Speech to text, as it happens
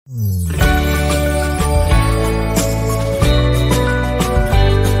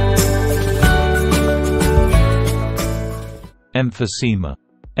Emphysema.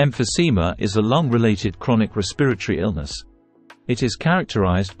 Emphysema is a lung-related chronic respiratory illness. It is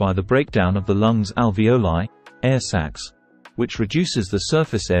characterized by the breakdown of the lung's alveoli, air sacs, which reduces the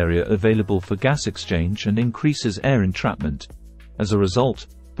surface area available for gas exchange and increases air entrapment. As a result,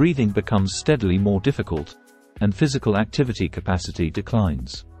 breathing becomes steadily more difficult, and physical activity capacity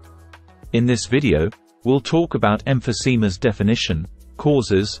declines. In this video, we'll talk about emphysema's definition,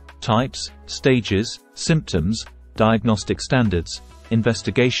 causes, types, stages, symptoms, diagnostic standards,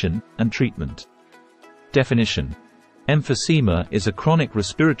 investigation, and treatment. Definition: emphysema is a chronic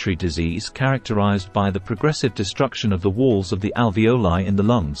respiratory disease characterized by the progressive destruction of the walls of the alveoli in the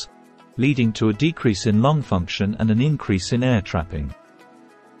lungs, leading to a decrease in lung function and an increase in air trapping.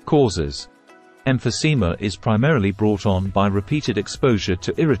 Causes: emphysema is primarily brought on by repeated exposure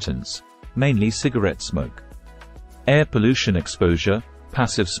to irritants, mainly cigarette smoke. Air pollution exposure,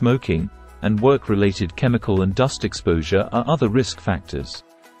 passive smoking, and work-related chemical and dust exposure are other risk factors.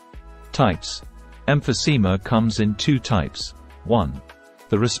 Types: emphysema comes in two types. 1.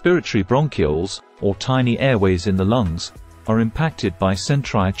 The respiratory bronchioles, or tiny airways in the lungs, are impacted by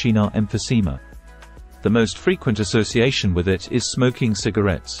centriacinar emphysema. The most frequent association with it is smoking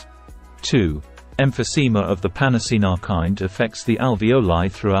cigarettes. 2. Emphysema of the panacinar kind affects the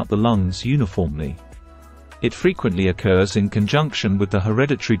alveoli throughout the lungs uniformly. It frequently occurs in conjunction with the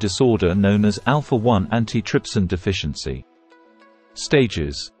hereditary disorder known as alpha-1 antitrypsin deficiency.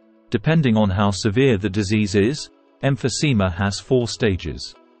 Stages: depending on how severe the disease is, emphysema has 4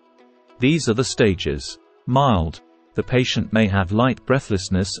 stages. These are the stages. Mild: the patient may have light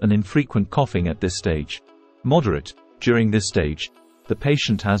breathlessness and infrequent coughing at this stage. Moderate: during this stage, the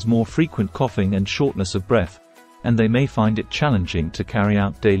patient has more frequent coughing and shortness of breath, and they may find it challenging to carry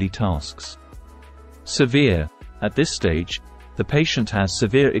out daily tasks. Severe: at this stage, the patient has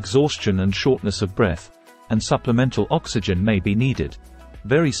severe exhaustion and shortness of breath, and supplemental oxygen may be needed.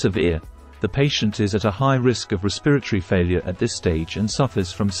 Very severe: the patient is at a high risk of respiratory failure at this stage and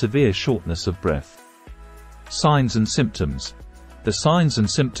suffers from severe shortness of breath. Signs and symptoms: the signs and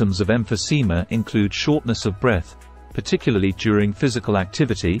symptoms of emphysema include shortness of breath, particularly during physical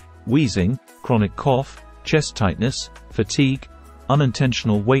activity, wheezing, chronic cough, chest tightness, fatigue,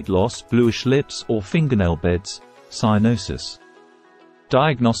 unintentional weight loss, bluish lips or fingernail beds, cyanosis.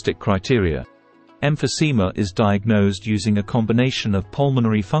 Diagnostic criteria: emphysema is diagnosed using a combination of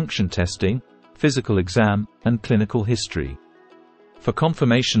pulmonary function testing, physical exam, and clinical history. For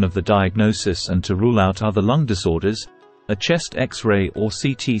confirmation of the diagnosis and to rule out other lung disorders, a chest X-ray or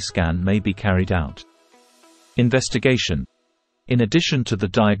CT scan may be carried out. Investigation: in addition to the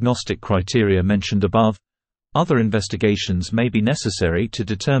diagnostic criteria mentioned above, other investigations may be necessary to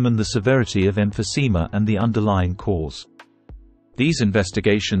determine the severity of emphysema and the underlying cause. These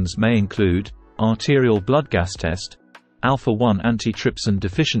investigations may include arterial blood gas test, alpha-1 antitrypsin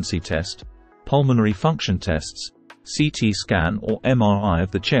deficiency test, pulmonary function tests, CT scan or MRI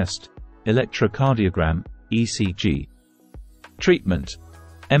of the chest, electrocardiogram, ECG. Treatment: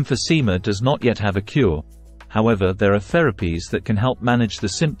 emphysema does not yet have a cure. However, there are therapies that can help manage the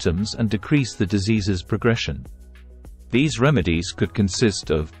symptoms and decrease the disease's progression. These remedies could consist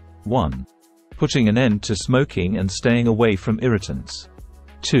of 1. Putting an end to smoking and staying away from irritants.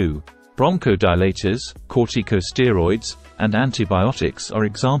 2. Bronchodilators, corticosteroids, and antibiotics are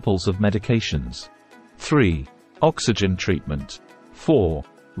examples of medications. 3. Oxygen treatment. 4.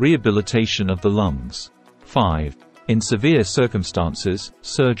 Rehabilitation of the lungs. 5. In severe circumstances,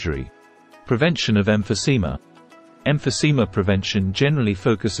 surgery. Prevention of emphysema. Emphysema prevention generally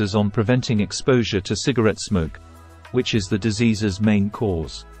focuses on preventing exposure to cigarette smoke, which is the disease's main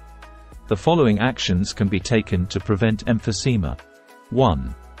cause. The following actions can be taken to prevent emphysema.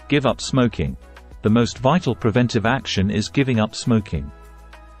 1. Give up smoking. The most vital preventive action is giving up smoking.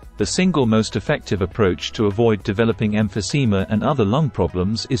 The single most effective approach to avoid developing emphysema and other lung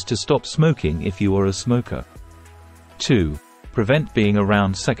problems is to stop smoking if you are a smoker. 2. Prevent being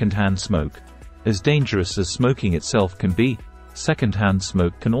around secondhand smoke. As dangerous as smoking itself can be, secondhand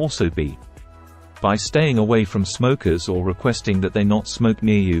smoke can also be. By staying away from smokers or requesting that they not smoke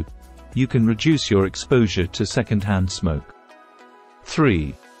near you, you can reduce your exposure to secondhand smoke.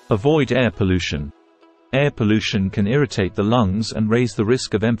 3. Avoid air pollution. Air pollution can irritate the lungs and raise the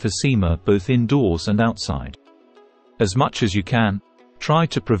risk of emphysema both indoors and outside. As much as you can, try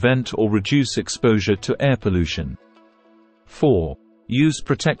to prevent or reduce exposure to air pollution. 4. Use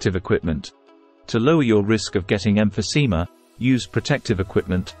protective equipment. To lower your risk of getting emphysema, use protective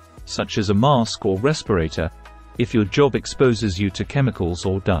equipment, such as a mask or respirator, if your job exposes you to chemicals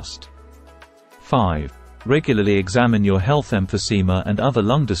or dust. 5. Regularly examine your health. Emphysema and other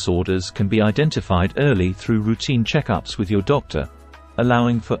lung disorders can be identified early through routine checkups with your doctor,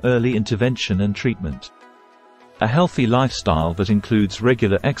 allowing for early intervention and treatment. A healthy lifestyle that includes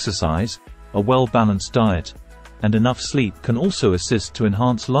regular exercise, a well-balanced diet, and enough sleep can also assist to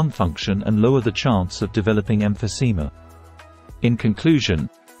enhance lung function and lower the chance of developing emphysema. In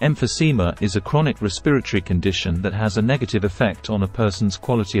conclusion, emphysema is a chronic respiratory condition that has a negative effect on a person's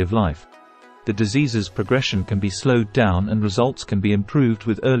quality of life. The disease's progression can be slowed down and results can be improved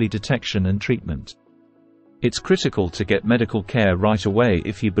with early detection and treatment. It's critical to get medical care right away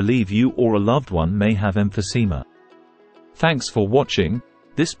if you believe you or a loved one may have emphysema. Thanks for watching.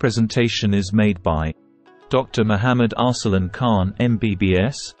 This presentation is made by Dr. Muhammad Asalam Khan,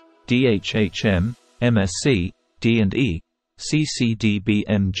 MBBS, DHHM, MSc, D&E,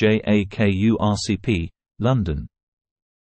 CCDBMJAKURCP, London.